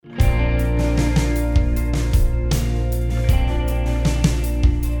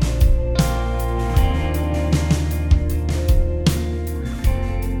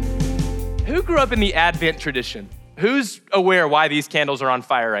grew up in the Advent tradition. Who's aware why these candles are on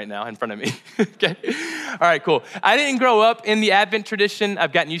fire right now in front of me? Okay. All right, cool. I didn't grow up in the Advent tradition.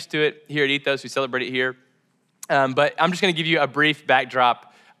 I've gotten used to it here at Ethos. We celebrate it here. But I'm just going to give you a brief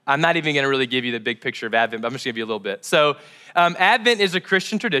backdrop. I'm not even going to really give you the big picture of Advent, but I'm just going to give you a little bit. So Advent is a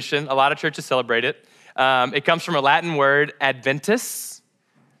Christian tradition. A lot of churches celebrate it. It comes from a Latin word, adventus.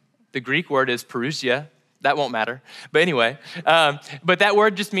 The Greek word is parousia. That won't matter. But anyway, but that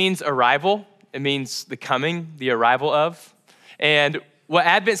word just means arrival. It means the coming, the arrival of. And what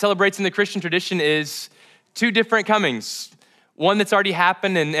Advent celebrates in the Christian tradition is two different comings, one that's already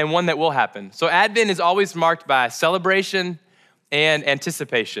happened and one that will happen. So Advent is always marked by celebration and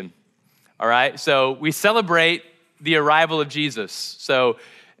anticipation, all right? So we celebrate the arrival of Jesus. So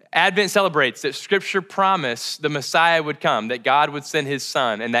Advent celebrates that Scripture promised the Messiah would come, that God would send his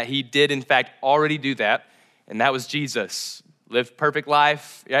son, and that he did, in fact, already do that, and that was Jesus. Lived perfect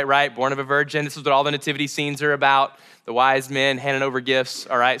life, right? Born of a virgin. This is what all the nativity scenes are about. The wise men handing over gifts,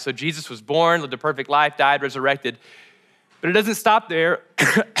 all right? So Jesus was born, lived a perfect life, died, resurrected. But it doesn't stop there.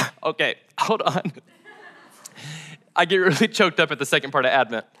 Okay, hold on. I get really choked up at the second part of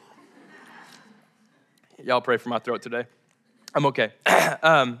Advent. Y'all pray for my throat today. I'm okay.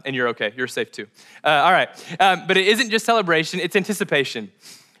 And you're okay. You're safe too. All right. But it isn't just celebration, it's anticipation.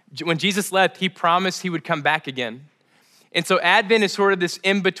 When Jesus left, he promised he would come back again. And so Advent is sort of this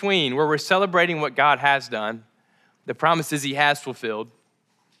in-between where we're celebrating what God has done, the promises he has fulfilled,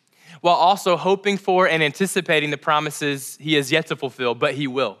 while also hoping for and anticipating the promises he has yet to fulfill, but he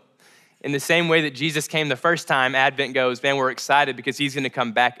will. In the same way that Jesus came the first time, Advent goes, man, we're excited because he's going to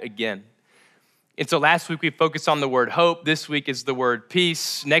come back again. And so last week we focused on the word hope. This week is the word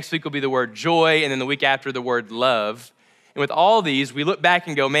peace. Next week will be the word joy. And then the week after, the word love. And with all these, we look back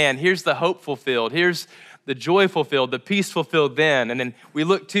and go, man, here's the hope fulfilled. Here's the joy fulfilled, the peace fulfilled then. And then we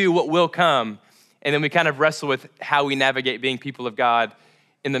look to what will come. And then we kind of wrestle with how we navigate being people of God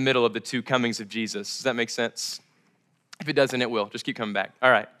in the middle of the two comings of Jesus. Does that make sense? If it doesn't, it will. Just keep coming back.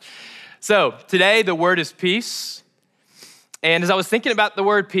 All right. So today, the word is peace. And as I was thinking about the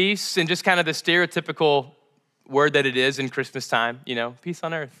word peace and just kind of the stereotypical word that it is in Christmas time, you know, peace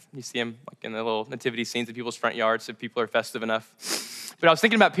on earth. You see them like in the little nativity scenes in people's front yards if people are festive enough. But I was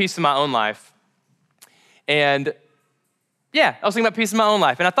thinking about peace in my own life. And yeah, I was thinking about peace in my own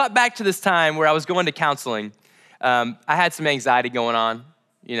life. And I thought back to this time where I was going to counseling. I had some anxiety going on.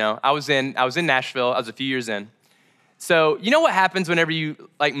 You know, I was in Nashville. I was a few years in. So you know what happens whenever you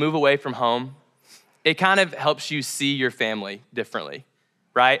like move away from home? It kind of helps you see your family differently,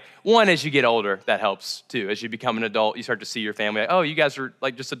 right? One, as you get older, that helps too. As you become an adult, you start to see your family. Like, oh, you guys are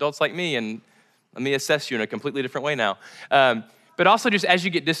like just adults like me, and let me assess you in a completely different way now. But also just as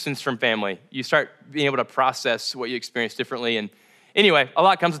you get distance from family, you start being able to process what you experience differently. And anyway, a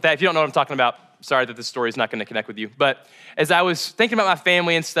lot comes with that. If you don't know what I'm talking about, sorry that this story is not going to connect with you. But as I was thinking about my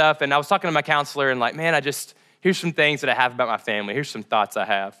family and stuff, and I was talking to my counselor and like, man, here's some things that I have about my family. Here's some thoughts I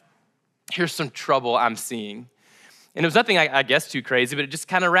have. Here's some trouble I'm seeing. And it was nothing, I guess, too crazy, but it just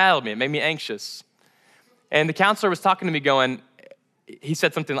kind of rattled me. It made me anxious. And the counselor was talking to me going, he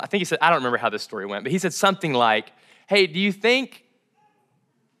said something, I think he said, I don't remember how this story went, but he said something like, hey, do you think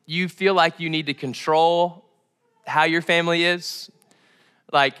you feel like you need to control how your family is?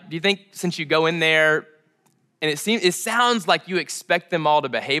 Like, do you think since you go in there, and it sounds like you expect them all to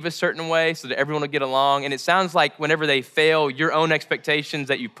behave a certain way so that everyone will get along, and it sounds like whenever they fail, your own expectations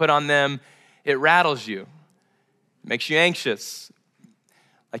that you put on them, it rattles you, makes you anxious.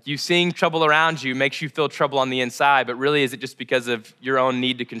 Like you seeing trouble around you makes you feel trouble on the inside, but really is it just because of your own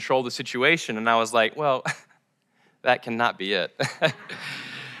need to control the situation? And I was like, well, that cannot be it.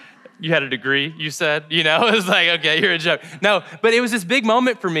 You had a degree, you said, you know? It was like, okay, you're a joke. No, but it was this big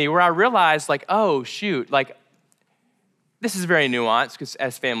moment for me where I realized like, oh, shoot, like this is very nuanced because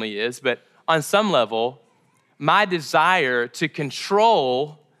as family is, but on some level, my desire to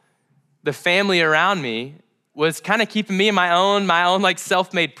control the family around me was kind of keeping me in my own like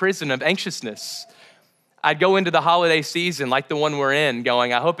self-made prison of anxiousness. I'd go into the holiday season like the one we're in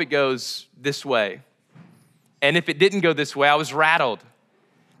going, I hope it goes this way. And if it didn't go this way, I was rattled.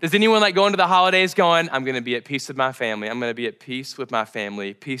 Does anyone like go into the holidays going, I'm gonna be at peace with my family. I'm gonna be at peace with my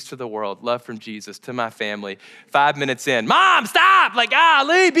family, peace to the world, love from Jesus to my family. 5 minutes in, Mom, stop! Like,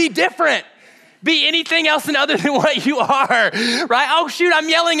 Lee, be different. Be anything else other than what you are, right? Oh shoot, I'm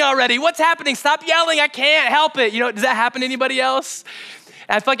yelling already. What's happening? Stop yelling, I can't help it. You know, does that happen to anybody else?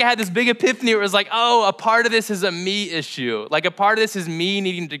 And I feel like I had this big epiphany where it was like, oh, a part of this is a me issue. Like a part of this is me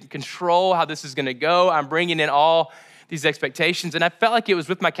needing to control how this is gonna go. I'm bringing in all these expectations. And I felt like it was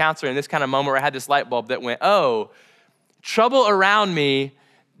with my counselor in this kind of moment where I had this light bulb that went, oh, trouble around me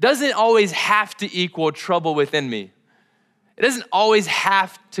doesn't always have to equal trouble within me. It doesn't always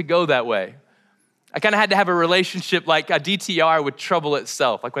have to go that way. I kind of had to have a relationship like a DTR with trouble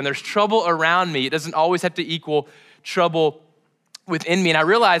itself. Like when there's trouble around me, it doesn't always have to equal trouble within me. And I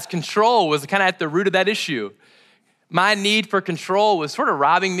realized control was kind of at the root of that issue. My need for control was sort of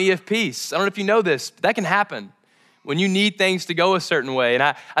robbing me of peace. I don't know if you know this, but that can happen when you need things to go a certain way. And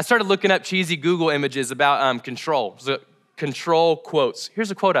I started looking up cheesy Google images about control. So control quotes.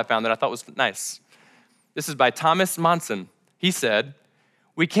 Here's a quote I found that I thought was nice. This is by Thomas Monson. He said,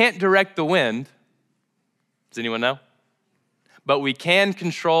 "We can't direct the wind." Does anyone know? "But we can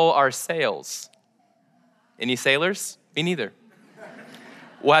control our sails." Any sailors? Me neither.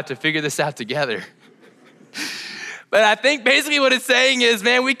 We'll have to figure this out together. But I think basically what it's saying is,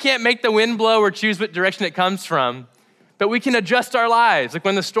 man, we can't make the wind blow or choose what direction it comes from, but we can adjust our lives. Like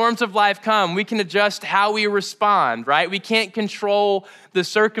when the storms of life come, we can adjust how we respond, right? We can't control the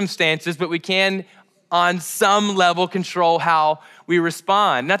circumstances, but we can, on some level, control how we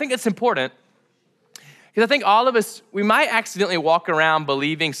respond. And I think that's important because I think all of us, we might accidentally walk around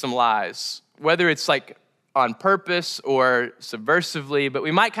believing some lies, whether it's like on purpose or subversively, but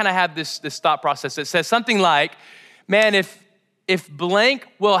we might kind of have this thought process that says something like, man, if blank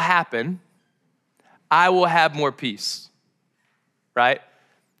will happen, I will have more peace, right?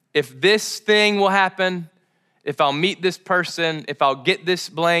 If this thing will happen, if I'll meet this person, if I'll get this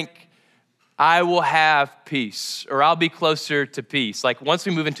blank, I will have peace, or I'll be closer to peace. Like once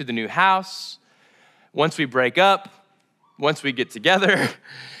we move into the new house, once we break up, once we get together,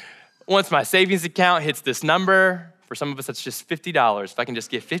 once my savings account hits this number, for some of us that's just $50. If I can just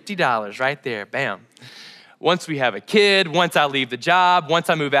get $50 right there, bam. Once we have a kid, once I leave the job, once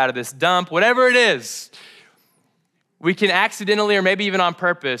I move out of this dump, whatever it is, we can accidentally or maybe even on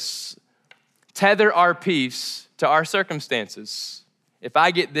purpose tether our peace to our circumstances. If I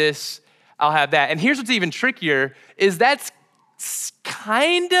get this, I'll have that. And here's what's even trickier is that's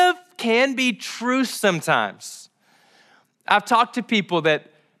kind of can be true sometimes. I've talked to people that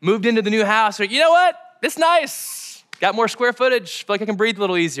moved into the new house, like, you know what? It's nice. Got more square footage, feel like I can breathe a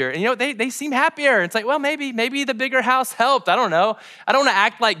little easier. And you know, they seem happier. It's like, well, maybe the bigger house helped. I don't know. I don't want to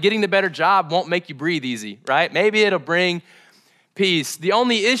act like getting the better job won't make you breathe easy, right? Maybe it'll bring peace. The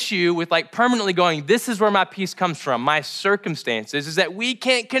only issue with like permanently going, this is where my peace comes from, my circumstances, is that we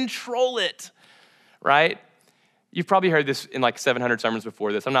can't control it, right? You've probably heard this in like 700 sermons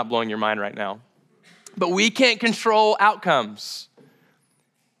before this. I'm not blowing your mind right now. But we can't control outcomes.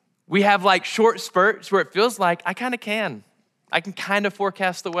 We have like short spurts where it feels like I kind of can. I can kind of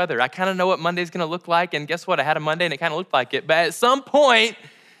forecast the weather. I kind of know what Monday's gonna look like. And guess what? I had a Monday and it kind of looked like it. But at some point,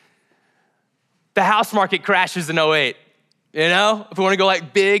 the house market crashes in '08. You know, if we wanna go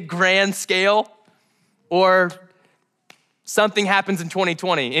like big, grand scale, or something happens in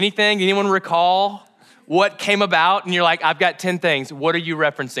 2020. Anyone recall what came about? And you're like, I've got 10 things. What are you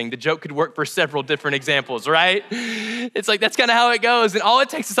referencing? The joke could work for several different examples, right? It's like, that's kind of how it goes. And all it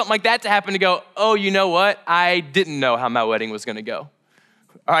takes is something like that to happen to go, oh, you know what? I didn't know how my wedding was gonna go.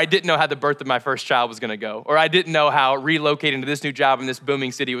 Or I didn't know how the birth of my first child was gonna go. Or I didn't know how relocating to this new job in this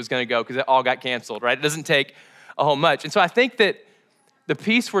booming city was gonna go because it all got canceled, right? It doesn't take a whole much. And so I think that the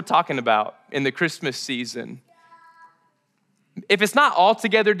peace we're talking about in the Christmas season, if it's not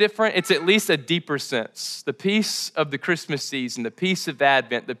altogether different, it's at least a deeper sense. The peace of the Christmas season, the peace of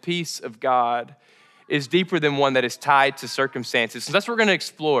Advent, the peace of God is deeper than one that is tied to circumstances. So that's what we're gonna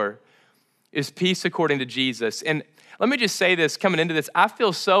explore, is peace according to Jesus. And let me just say this, coming into this, I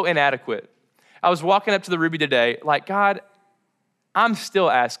feel so inadequate. I was walking up to the Ruby today, like, God, I'm still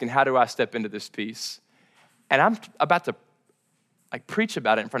asking, how do I step into this peace? And I'm about to like preach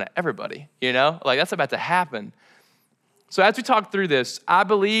about it in front of everybody, you know? Like that's about to happen. So as we talk through this, I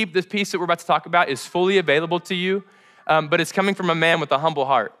believe this peace that we're about to talk about is fully available to you, but it's coming from a man with a humble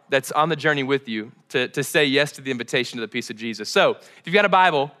heart that's on the journey with you to say yes to the invitation to the peace of Jesus. So if you've got a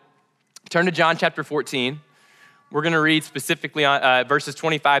Bible, turn to John chapter 14. We're gonna read specifically on verses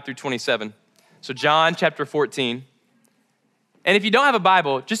 25 through 27. So John chapter 14. And if you don't have a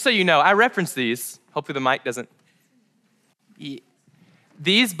Bible, just so you know, I reference these. Hopefully the mic doesn't.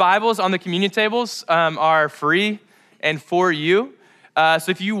 These Bibles on the communion tables are free and for you. So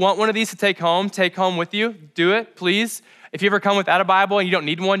if you want one of these to take home with you, do it, please. If you ever come without a Bible and you don't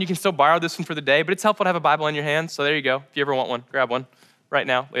need one, you can still borrow this one for the day, but it's helpful to have a Bible in your hands. So there you go. If you ever want one, grab one right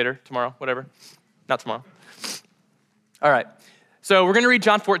now, later, tomorrow, whatever. Not tomorrow. All right. So we're going to read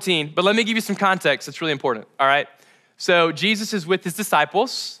John 14, but let me give you some context. It's really important. All right. So Jesus is with his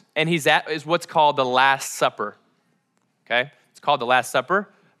disciples and he's at is what's called the Last Supper. Okay. It's called the Last Supper.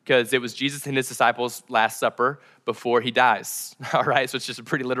 because it was Jesus and his disciples' Last Supper before he dies, all right? So it's just a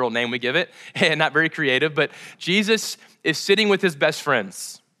pretty literal name we give it, and not very creative, but Jesus is sitting with his best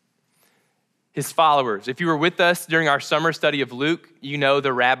friends, his followers. If you were with us during our summer study of Luke, you know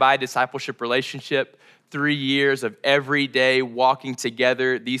the rabbi discipleship relationship, 3 years of every day walking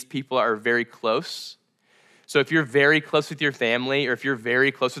together. These people are very close. So if you're very close with your family, or if you're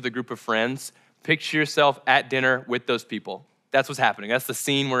very close with a group of friends, picture yourself at dinner with those people. That's what's happening. That's the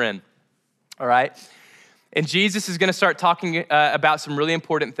scene we're in, all right? And Jesus is gonna start talking about some really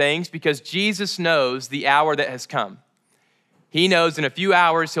important things because Jesus knows the hour that has come. He knows in a few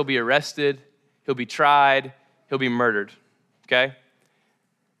hours he'll be arrested, he'll be tried, he'll be murdered, okay?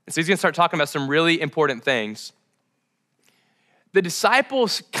 And so he's gonna start talking about some really important things. The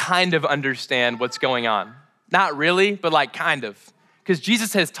disciples kind of understand what's going on. Not really, but like kind of. Because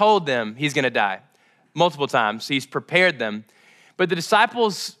Jesus has told them he's gonna die multiple times. He's prepared them. But the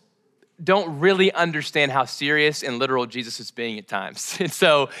disciples don't really understand how serious and literal Jesus is being at times. And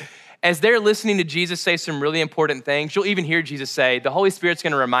so as they're listening to Jesus say some really important things, you'll even hear Jesus say, the Holy Spirit's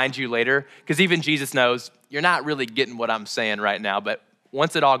gonna remind you later, because even Jesus knows, you're not really getting what I'm saying right now, but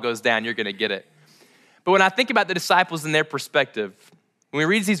once it all goes down, you're gonna get it. But when I think about the disciples and their perspective, when we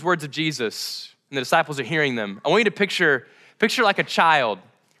read these words of Jesus and the disciples are hearing them, I want you to picture like a child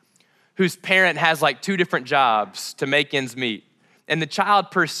whose parent has like 2 different jobs to make ends meet. And the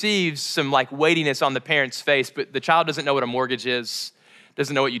child perceives some like weightiness on the parent's face, but the child doesn't know what a mortgage is,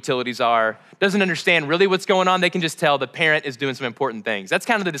 doesn't know what utilities are, doesn't understand really what's going on. They can just tell the parent is doing some important things. That's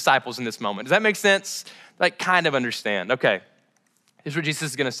kind of the disciples in this moment. Does that make sense? Like kind of understand. Okay, here's what Jesus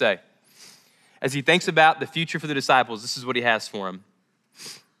is gonna say. As he thinks about the future for the disciples, this is what he has for them.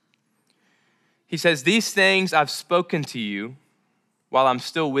 He says, these things I've spoken to you while I'm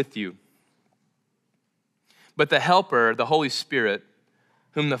still with you. But the Helper, the Holy Spirit,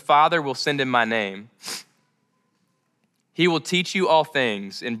 whom the Father will send in my name, he will teach you all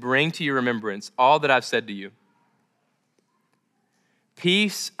things and bring to your remembrance all that I've said to you.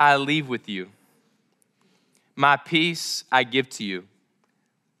 Peace I leave with you. My peace I give to you.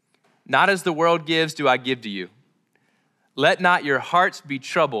 Not as the world gives do I give to you. Let not your hearts be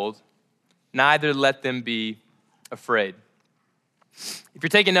troubled, neither let them be afraid. If you're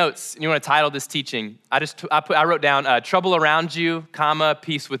taking notes and you want to title this teaching, I wrote down trouble around you, comma,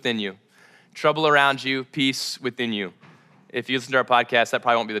 peace within you. Trouble around you, peace within you. If you listen to our podcast, that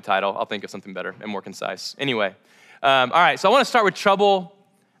probably won't be the title. I'll think of something better and more concise. Anyway, all right, so I want to start with trouble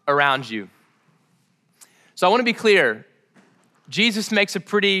around you. So I want to be clear. Jesus makes a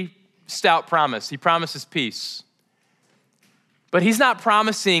pretty stout promise. He promises peace. But he's not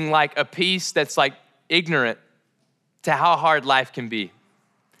promising like a peace that's like ignorant to how hard life can be.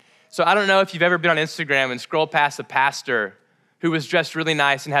 So I don't know if you've ever been on Instagram and scrolled past a pastor who was dressed really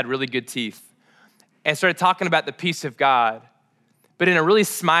nice and had really good teeth and started talking about the peace of God, but in a really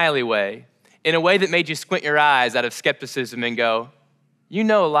smiley way, in a way that made you squint your eyes out of skepticism and go, you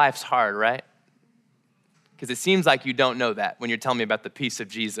know life's hard, right? Because it seems like you don't know that when you're telling me about the peace of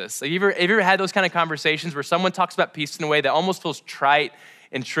Jesus. Like, have you ever had those kind of conversations where someone talks about peace in a way that almost feels trite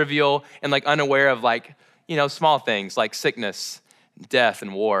and trivial and like unaware of like, you know, small things like sickness, death,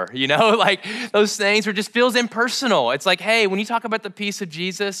 and war, you know, like those things where it just feels impersonal. It's like, hey, when you talk about the peace of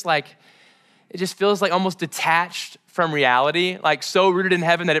Jesus, like it just feels like almost detached from reality, like so rooted in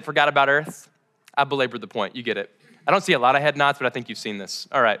heaven that it forgot about earth. I belabored the point, you get it. I don't see a lot of head nods, but I think you've seen this.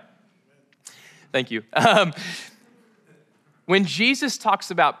 All right, thank you. When Jesus talks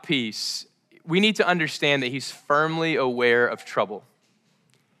about peace, we need to understand that he's firmly aware of trouble.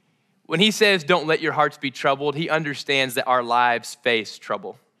 When he says, don't let your hearts be troubled, he understands that our lives face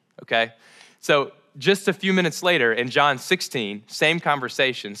trouble, okay? So just a few minutes later in John 16, same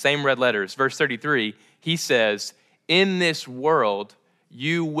conversation, same red letters, verse 33, he says, in this world,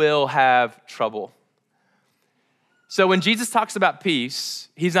 you will have trouble. So when Jesus talks about peace,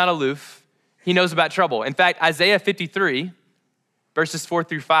 he's not aloof. He knows about trouble. In fact, Isaiah 53, verses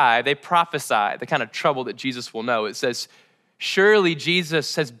 4-5, they prophesy the kind of trouble that Jesus will know. It says, surely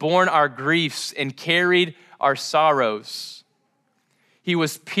Jesus has borne our griefs and carried our sorrows. He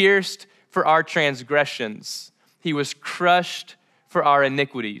was pierced for our transgressions. He was crushed for our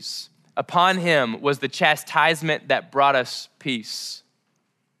iniquities. Upon him was the chastisement that brought us peace.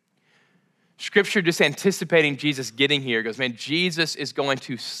 Scripture just anticipating Jesus getting here goes, man, Jesus is going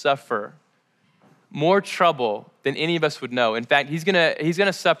to suffer more trouble than any of us would know. In fact, he's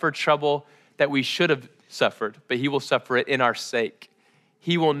gonna suffer trouble that we should have suffered, but he will suffer it in our sake.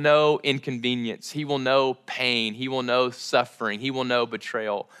 He will know inconvenience. He will know pain. He will know suffering. He will know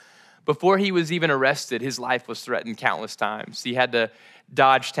betrayal. Before he was even arrested, his life was threatened countless times. He had to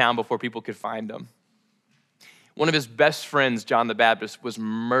dodge town before people could find him. One of his best friends, John the Baptist, was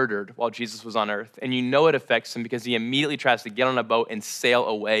murdered while Jesus was on earth. And you know it affects him because he immediately tries to get on a boat and sail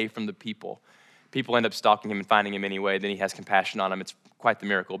away from the people. People end up stalking him and finding him anyway. Then he has compassion on him. It's quite the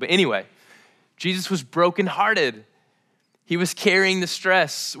miracle. But anyway, Jesus was brokenhearted. He was carrying the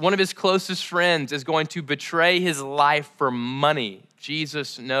stress. One of his closest friends is going to betray his life for money.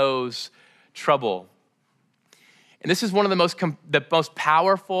 Jesus knows trouble. And this is one of the most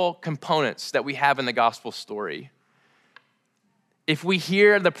powerful components that we have in the gospel story. If we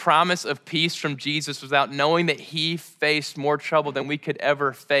hear the promise of peace from Jesus without knowing that he faced more trouble than we could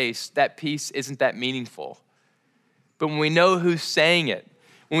ever face, that peace isn't that meaningful. But when we know who's saying it,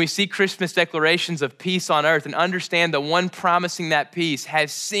 when we see Christmas declarations of peace on earth and understand the one promising that peace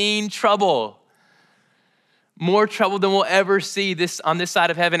has seen trouble, more trouble than we'll ever see on this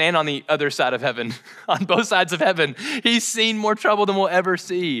side of heaven and on the other side of heaven, on both sides of heaven. He's seen more trouble than we'll ever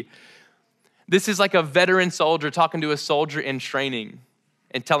see. This is like a veteran soldier talking to a soldier in training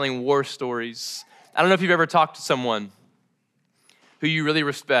and telling war stories. I don't know if you've ever talked to someone who you really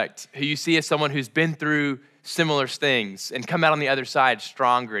respect, who you see as someone who's been through similar things and come out on the other side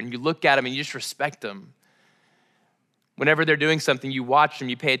stronger, and you look at them and you just respect them. Whenever they're doing something, you watch them,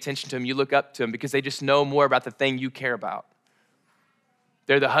 you pay attention to them, you look up to them because they just know more about the thing you care about.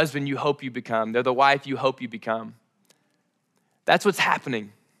 They're the husband you hope you become. They're the wife you hope you become. That's what's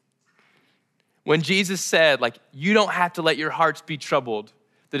happening. When Jesus said, you don't have to let your hearts be troubled,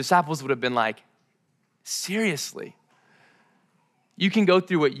 the disciples would have been like, seriously? You can go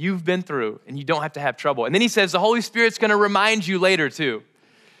through what you've been through and you don't have to have trouble. And then he says the Holy Spirit's gonna remind you later too.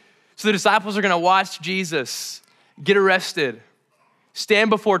 So the disciples are gonna watch Jesus get arrested, stand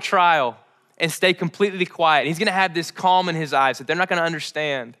before trial, and stay completely quiet. And he's gonna have this calm in his eyes that they're not gonna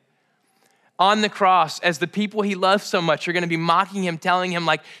understand. On the cross, as the people he loves so much are gonna be mocking him, telling him,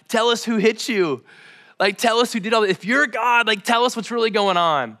 tell us who hit you. Tell us who did all this. If you're God, tell us what's really going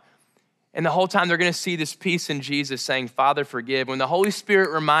on. And the whole time they're gonna see this peace in Jesus saying, Father, forgive. When the Holy Spirit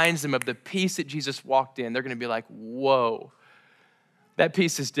reminds them of the peace that Jesus walked in, they're gonna be like, whoa, that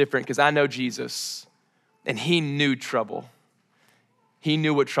peace is different because I know Jesus. And he knew trouble. He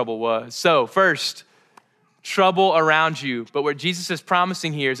knew what trouble was. So first, trouble around you. But what Jesus is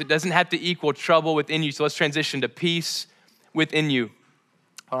promising here is it doesn't have to equal trouble within you. So let's transition to peace within you.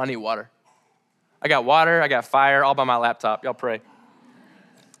 Oh, I need water. I got water, I got fire, all by my laptop. Y'all pray.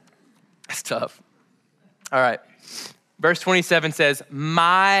 That's tough. All right. Verse 27 says,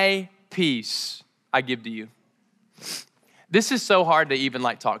 my peace I give to you. This is so hard to even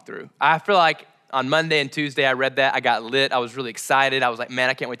talk through. I feel like on Monday and Tuesday, I read that. I got lit. I was really excited. I was like, man,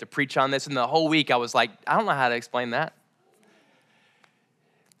 I can't wait to preach on this. And the whole week, I was like, I don't know how to explain that.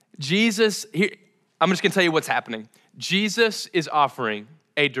 Jesus, here, I'm just going to tell you what's happening. Jesus is offering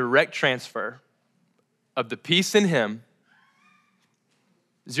a direct transfer of the peace in him,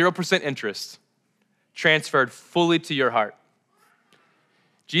 0% interest, transferred fully to your heart.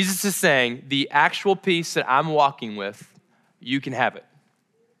 Jesus is saying, the actual peace that I'm walking with, you can have it.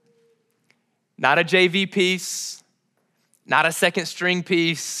 Not a JV piece, not a second string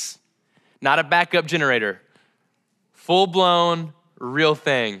piece, not a backup generator. Full-blown, real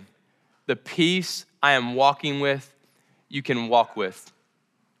thing. The peace I am walking with, you can walk with.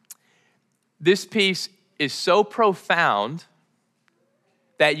 This peace is so profound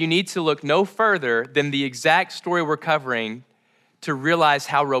that you need to look no further than the exact story we're covering to realize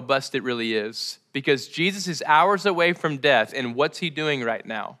how robust it really is. Because Jesus is hours away from death, and what's he doing right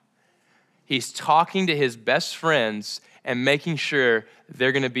now? He's talking to his best friends and making sure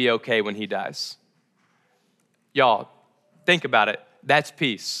they're gonna be okay when he dies. Y'all, think about it. That's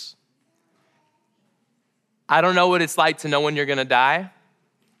peace. I don't know what it's like to know when you're gonna die.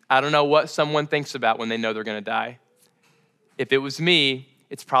 I don't know what someone thinks about when they know they're gonna die. If it was me,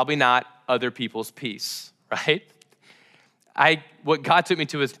 it's probably not other people's peace, right? What God took me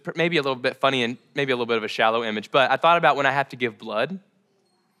to is maybe a little bit funny and maybe a little bit of a shallow image, but I thought about when I have to give blood.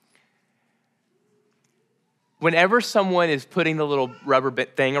 Whenever someone is putting the little rubber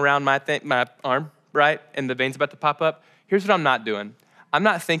bit thing around my arm, right, and the vein's about to pop up, here's what I'm not doing. I'm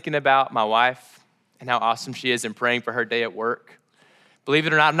not thinking about my wife and how awesome she is and praying for her day at work. Believe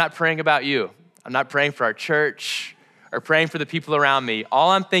it or not, I'm not praying about you. I'm not praying for our church or praying for the people around me. All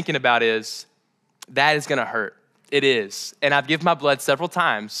I'm thinking about is that is gonna hurt. It is. And I've given my blood several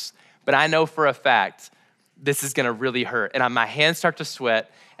times, but I know for a fact this is gonna really hurt. And my hands start to sweat.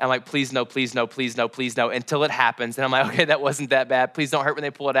 And I'm like, please no, please no, please no, please no, until it happens. And I'm like, okay, that wasn't that bad. Please don't hurt when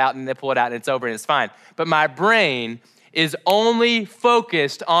they pull it out, and they pull it out and it's over and it's fine. But my brain is only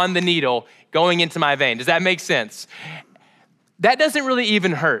focused on the needle going into my vein. Does that make sense? That doesn't really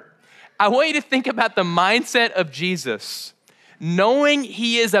even hurt. I want you to think about the mindset of Jesus, knowing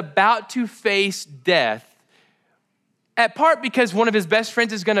he is about to face death, at part because one of his best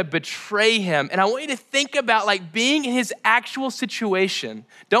friends is gonna betray him. And I want you to think about like being in his actual situation.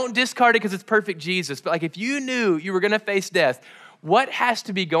 Don't discard it because it's perfect Jesus, but like if you knew you were gonna face death, what has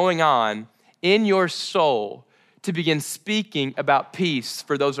to be going on in your soul to begin speaking about peace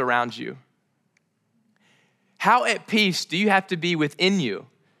for those around you? How at peace do you have to be within you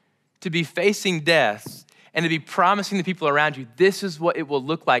to be facing death and to be promising the people around you, this is what it will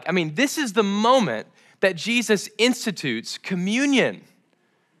look like? I mean, this is the moment that Jesus institutes communion.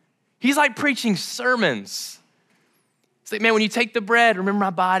 He's like preaching sermons. It's like, man, when you take the bread, remember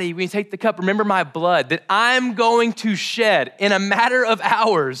my body. When you take the cup, remember my blood that I'm going to shed in a matter of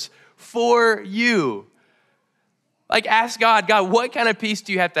hours for you. Like ask God, what kind of peace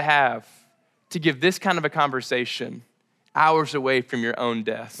do you have to give this kind of a conversation hours away from your own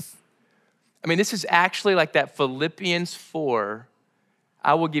death? I mean, this is actually like that Philippians 4,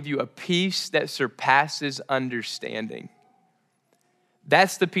 I will give you a peace that surpasses understanding.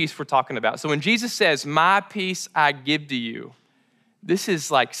 That's the peace we're talking about. So when Jesus says, my peace I give to you, this is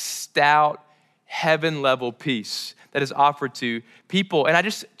like stout, heaven-level peace that is offered to people.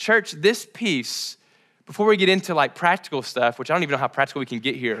 And church, this peace, before we get into like practical stuff, which I don't even know how practical we can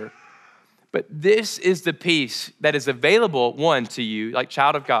get here, but this is the peace that is available, one, to you, like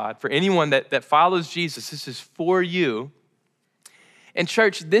child of God, for anyone that follows Jesus. This is for you. And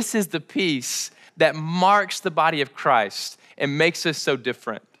church, this is the peace that marks the body of Christ and makes us so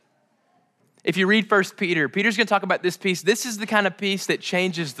different. If you read 1 Peter, Peter's gonna talk about this peace. This is the kind of peace that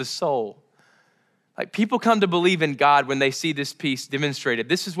changes the soul. Like people come to believe in God when they see this peace demonstrated.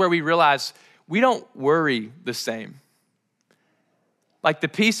 This is where we realize we don't worry the same. Like the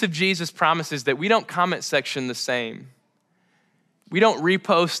peace of Jesus promises that we don't comment section the same. We don't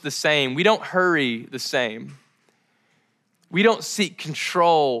repost the same. We don't hurry the same. We don't seek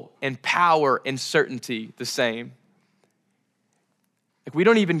control and power and certainty the same. Like we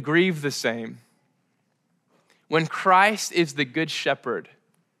don't even grieve the same. When Christ is the good shepherd,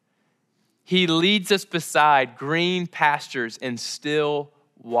 he leads us beside green pastures and still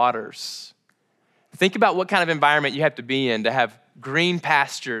waters. Think about what kind of environment you have to be in to have green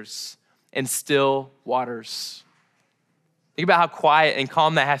pastures and still waters. Think about how quiet and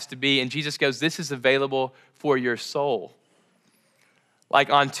calm that has to be. And Jesus goes, this is available for your soul. Like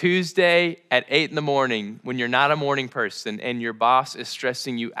on Tuesday at 8 a.m, when you're not a morning person and your boss is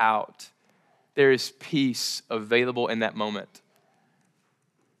stressing you out, there is peace available in that moment.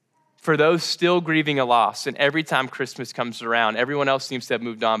 For those still grieving a loss, and every time Christmas comes around, everyone else seems to have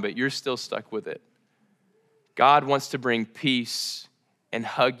moved on, but you're still stuck with it. God wants to bring peace and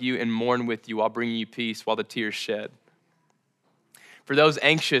hug you and mourn with you while bringing you peace while the tears shed. For those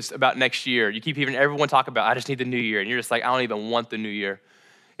anxious about next year, you keep hearing everyone talk about, I just need the new year. And you're just like, I don't even want the new year.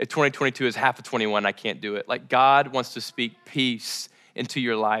 If 2022 is half of 21, I can't do it. Like God wants to speak peace into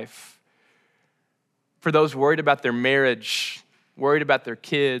your life. For those worried about their marriage, worried about their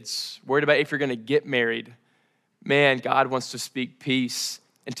kids, worried about if you're gonna get married, man, God wants to speak peace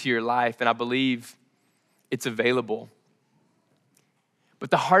into your life. And I believe it's available. But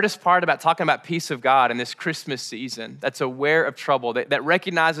the hardest part about talking about peace of God in this Christmas season, that's aware of trouble, that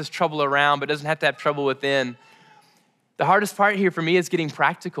recognizes trouble around but doesn't have to have trouble within, the hardest part here for me is getting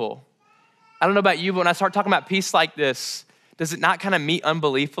practical. I don't know about you, but when I start talking about peace like this, does it not kind of meet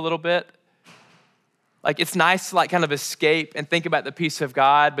unbelief a little bit? Like it's nice to like kind of escape and think about the peace of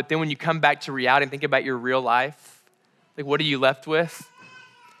God, but then when you come back to reality and think about your real life, like what are you left with?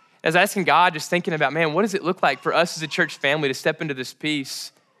 As I was asking God, just thinking about, man, what does it look like for us as a church family to step into this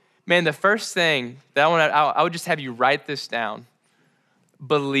peace? Man, the first thing that I would just have you write this down.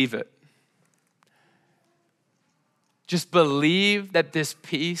 Believe it. Just believe that this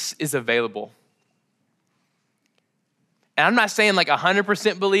peace is available. And I'm not saying like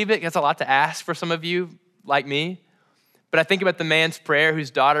 100% believe it. That's a lot to ask for some of you like me. But I think about the man's prayer whose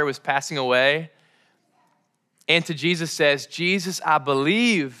daughter was passing away. And to Jesus says, Jesus, I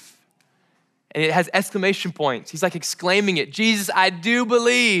believe. And it has exclamation points. He's like exclaiming it. Jesus, I do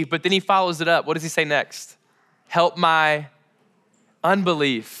believe. But then he follows it up. What does he say next? Help my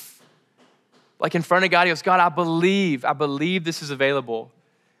unbelief. Like in front of God, he goes, God, I believe this is available,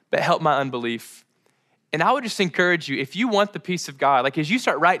 but help my unbelief. And I would just encourage you, if you want the peace of God, like as you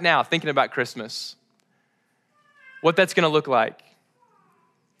start right now thinking about Christmas, what that's gonna look like.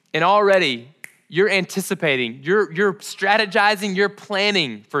 And already you're anticipating, you're strategizing, you're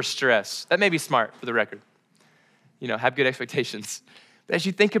planning for stress. That may be smart for the record. have good expectations. But as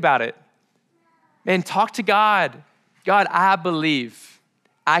you think about it, man, talk to God. God, I believe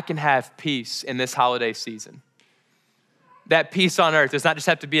I can have peace in this holiday season. That peace on earth does not just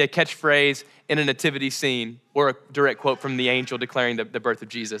have to be a catchphrase in a nativity scene or a direct quote from the angel declaring the birth of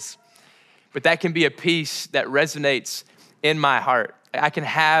Jesus. But that can be a peace that resonates in my heart. I can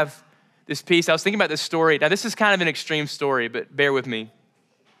have this peace. I was thinking about this story. Now, this is kind of an extreme story, but bear with me.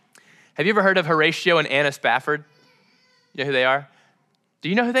 Have you ever heard of Horatio and Anna Spafford? You know who they are? Do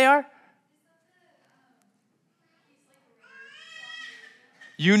you know who they are?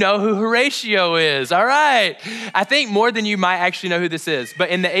 You know who Horatio is. All right. I think more than you might actually know who this is. But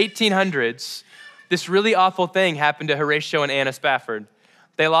in the 1800s, this really awful thing happened to Horatio and Anna Spafford.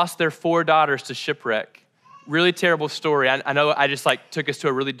 They lost their 4 daughters to shipwreck. Really terrible story. I know I just took us to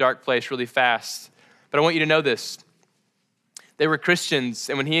a really dark place really fast. But I want you to know this. They were Christians,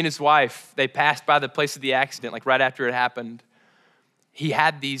 and when he and his wife, they passed by the place of the accident, right after it happened, he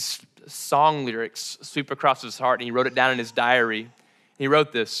had these song lyrics sweep across his heart, and he wrote it down in his diary. He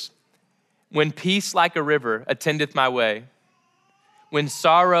wrote this: "When peace like a river attendeth my way, when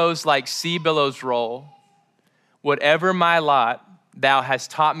sorrows like sea billows roll, whatever my lot, thou hast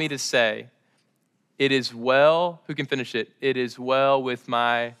taught me to say, it is well," who can finish it? "It is well with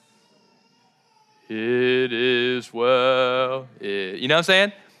my, it is well." You know what I'm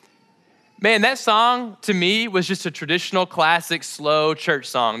saying? Man, that song to me was just a traditional, classic, slow church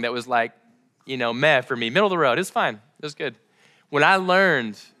song that was meh for me, middle of the road. It's fine. It was good. When I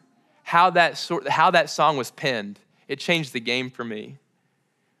learned how that song was penned, it changed the game for me.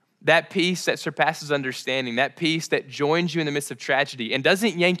 That peace that surpasses understanding, that peace that joins you in the midst of tragedy and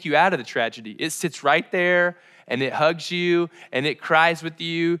doesn't yank you out of the tragedy. It sits right there and it hugs you and it cries with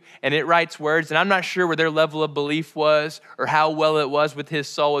you and it writes words. And I'm not sure where their level of belief was or how well it was with his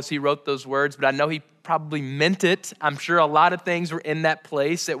soul as he wrote those words, but I know he probably meant it. I'm sure a lot of things were in that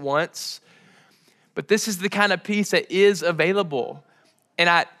place at once. But this is the kind of peace that is available. And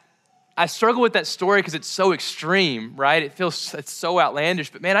I struggle with that story because it's so extreme, right? It's so outlandish.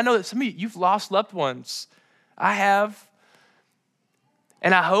 But man, I know that some of you've lost loved ones. I have.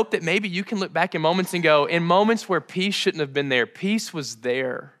 And I hope that maybe you can look back in moments and go, in moments where peace shouldn't have been there, peace was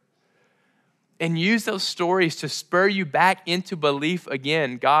there. And use those stories to spur you back into belief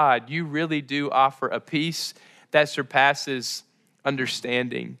again. God, you really do offer a peace that surpasses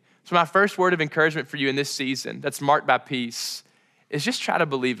understanding. So my first word of encouragement for you in this season that's marked by peace is just try to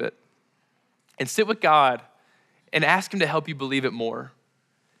believe it. And sit with God and ask him to help you believe it more.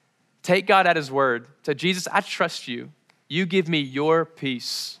 Take God at his word. Say, Jesus, I trust you. You give me your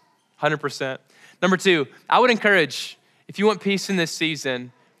peace, 100%. Number 2, I would encourage, if you want peace in this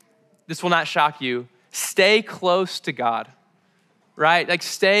season, this will not shock you, stay close to God, right?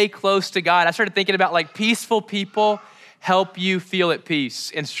 Stay close to God. I started thinking about peaceful people help you feel at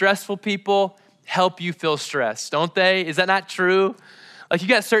peace, and stressful people help you feel stressed, don't they? Is that not true? You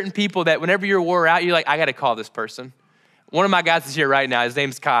got certain people that whenever you're wore out, you're I got to call this person. One of my guys is here right now. His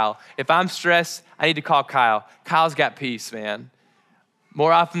name's Kyle. If I'm stressed, I need to call Kyle. Kyle's got peace, man.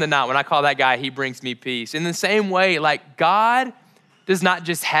 More often than not, when I call that guy, he brings me peace. In the same way, God does not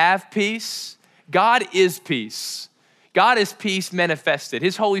just have peace. God is peace. God is peace manifested.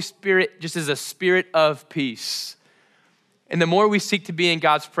 His Holy Spirit just is a spirit of peace. And the more we seek to be in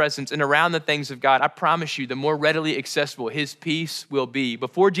God's presence and around the things of God, I promise you, the more readily accessible his peace will be.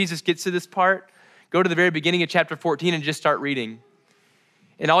 Before Jesus gets to this part, go to the very beginning of chapter 14 and just start reading.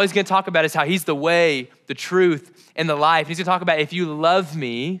 And all he's going to talk about is how he's the way, the truth, and the life. He's going to talk about, if you love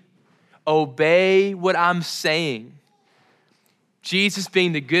me, obey what I'm saying. Jesus,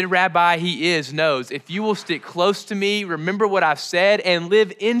 being the good rabbi he is, knows if you will stick close to me, remember what I've said, and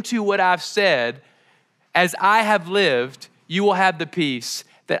live into what I've said, as I have lived, you will have the peace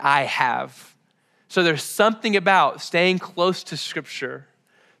that I have. So there's something about staying close to Scripture,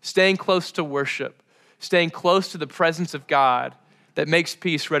 staying close to worship, staying close to the presence of God that makes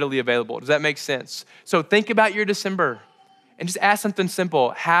peace readily available. Does that make sense? So think about your December and just ask something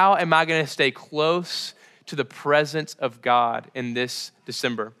simple. How am I going to stay close to the presence of God in this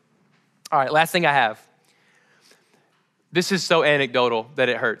December? All right, last thing I have. This is so anecdotal that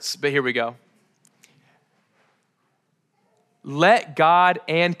it hurts, but here we go. Let God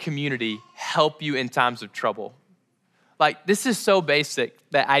and community help you in times of trouble. This is so basic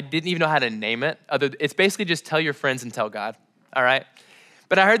that I didn't even know how to name it. It's basically just tell your friends and tell God, all right?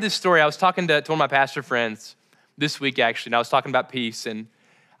 But I heard this story. I was talking to one of my pastor friends this week, actually, and I was talking about peace, and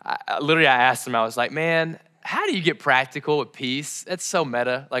I asked him, I was like, man, how do you get practical with peace? That's so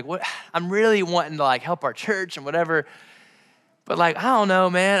meta. What? I'm really wanting to help our church and whatever, But like, I don't know,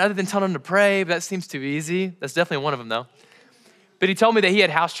 man, other than telling them to pray, but that seems too easy. That's definitely one of them though. But he told me that he had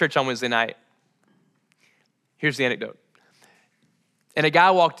house church on Wednesday night. Here's the anecdote. And a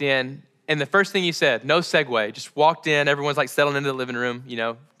guy walked in, and the first thing he said, no segue, just walked in, everyone's like settling into the living room,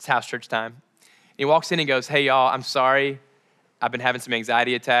 it's house church time. And he walks in and goes, hey y'all, I'm sorry. I've been having some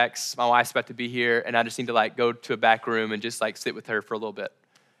anxiety attacks. My wife's about to be here, and I just need to like go to a back room and just like sit with her for a little bit.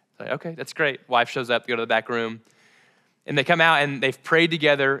 Like, okay, that's great. Wife shows up, they go to the back room. And they come out and they've prayed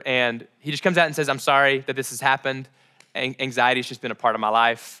together, and he just comes out and says, I'm sorry that this has happened. Anxiety's just been a part of my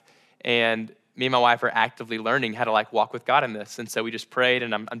life. And me and my wife are actively learning how to like walk with God in this. And so we just prayed,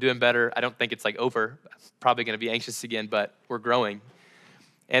 and I'm doing better. I don't think it's like over. I'm probably gonna be anxious again, but we're growing.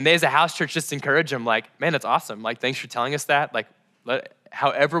 And they as a house church just encourage him like, man, that's awesome. Like, thanks for telling us that. Like,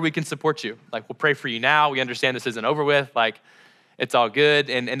 however we can support you. Like, we'll pray for you now. We understand this isn't over with. Like, it's all good.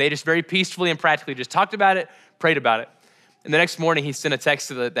 And they just very peacefully and practically just talked about it, prayed about it. And the next morning, he sent a text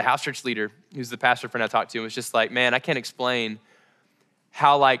to the house church leader, who's the pastor friend I talked to, and was just like, man, I can't explain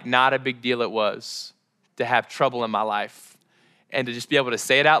how like not a big deal it was to have trouble in my life and to just be able to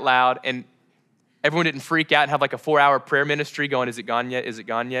say it out loud. And everyone didn't freak out and have like a 4-hour prayer ministry going, is it gone yet? Is it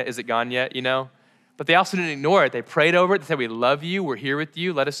gone yet? Is it gone yet? But they also didn't ignore it. They prayed over it. They said, we love you. We're here with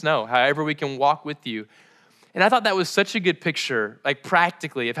you. Let us know however we can walk with you. And I thought that was such a good picture, like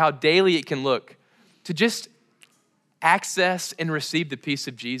practically, of how daily it can look to just access and receive the peace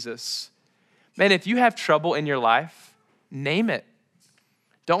of Jesus. Man, if you have trouble in your life, name it.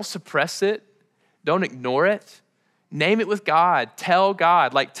 Don't suppress it. Don't ignore it. Name it with God. Tell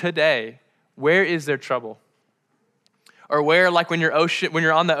God, like today, where is there trouble? Or where, like when you're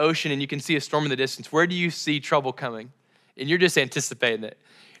on the ocean and you can see a storm in the distance, where do you see trouble coming? And you're just anticipating it.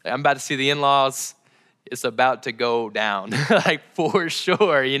 I'm about to see the in-laws. It's about to go down, like for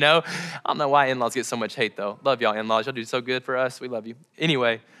sure, I don't know why in-laws get so much hate though. Love y'all in-laws, y'all do so good for us, we love you.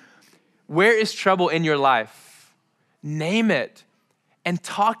 Anyway, where is trouble in your life? Name it and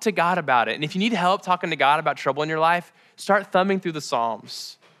talk to God about it. And if you need help talking to God about trouble in your life, start thumbing through the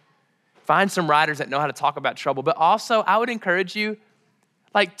Psalms. Find some writers that know how to talk about trouble. But also, I would encourage you,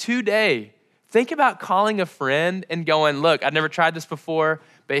 like today, think about calling a friend and going, look, I've never tried this before,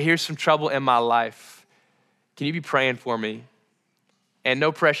 but here's some trouble in my life. Can you be praying for me? And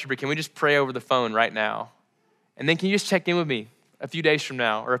no pressure, but can we just pray over the phone right now? And then can you just check in with me a few days from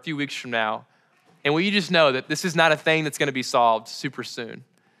now or a few weeks from now? And will you just know that this is not a thing that's gonna be solved super soon?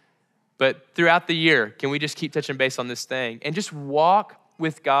 But throughout the year, can we just keep touching base on this thing and just walk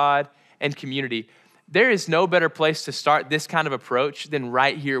with God and community? There is no better place to start this kind of approach than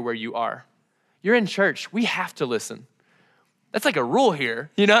right here where you are. You're in church, we have to listen. That's like a rule here,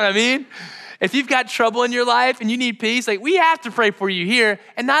 you know what I mean? If you've got trouble in your life and you need peace, like we have to pray for you here.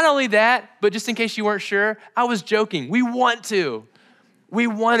 And not only that, but just in case you weren't sure, I was joking. We want to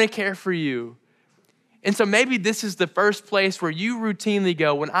care for you. And so maybe this is the first place where you routinely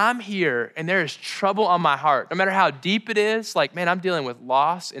go, when I'm here and there is trouble on my heart, no matter how deep it is, like, man, I'm dealing with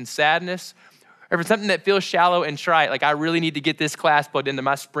loss and sadness, or if it's something that feels shallow and trite, like I really need to get this class plugged into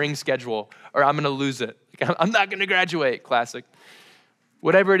my spring schedule or I'm gonna lose it. Like, I'm not gonna graduate, classic.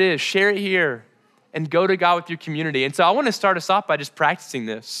 Whatever it is, share it here and go to God with your community. And so I wanna start us off by just practicing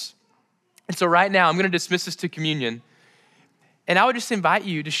this. And so right now, I'm gonna dismiss us to communion. And I would just invite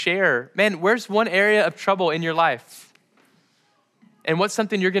you to share, man, where's one area of trouble in your life? And what's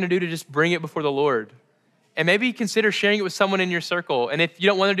something you're gonna do to just bring it before the Lord? And maybe consider sharing it with someone in your circle. And if you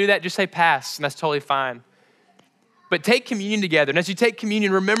don't wanna do that, just say pass, and that's totally fine. But take communion together. And as you take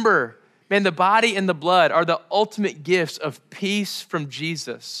communion, remember, man, the body and the blood are the ultimate gifts of peace from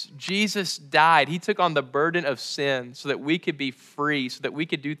Jesus. Jesus died. He took on the burden of sin so that we could be free, so that we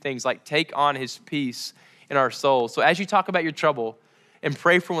could do things like take on his peace in our souls. So as you talk about your trouble and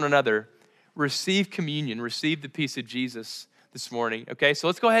pray for one another, receive communion, receive the peace of Jesus this morning, okay? So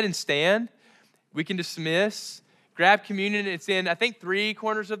let's go ahead and stand. We can dismiss, grab communion. It's in, I think, 3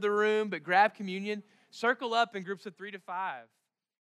 corners of the room, but grab communion. Circle up in groups of 3 to 5.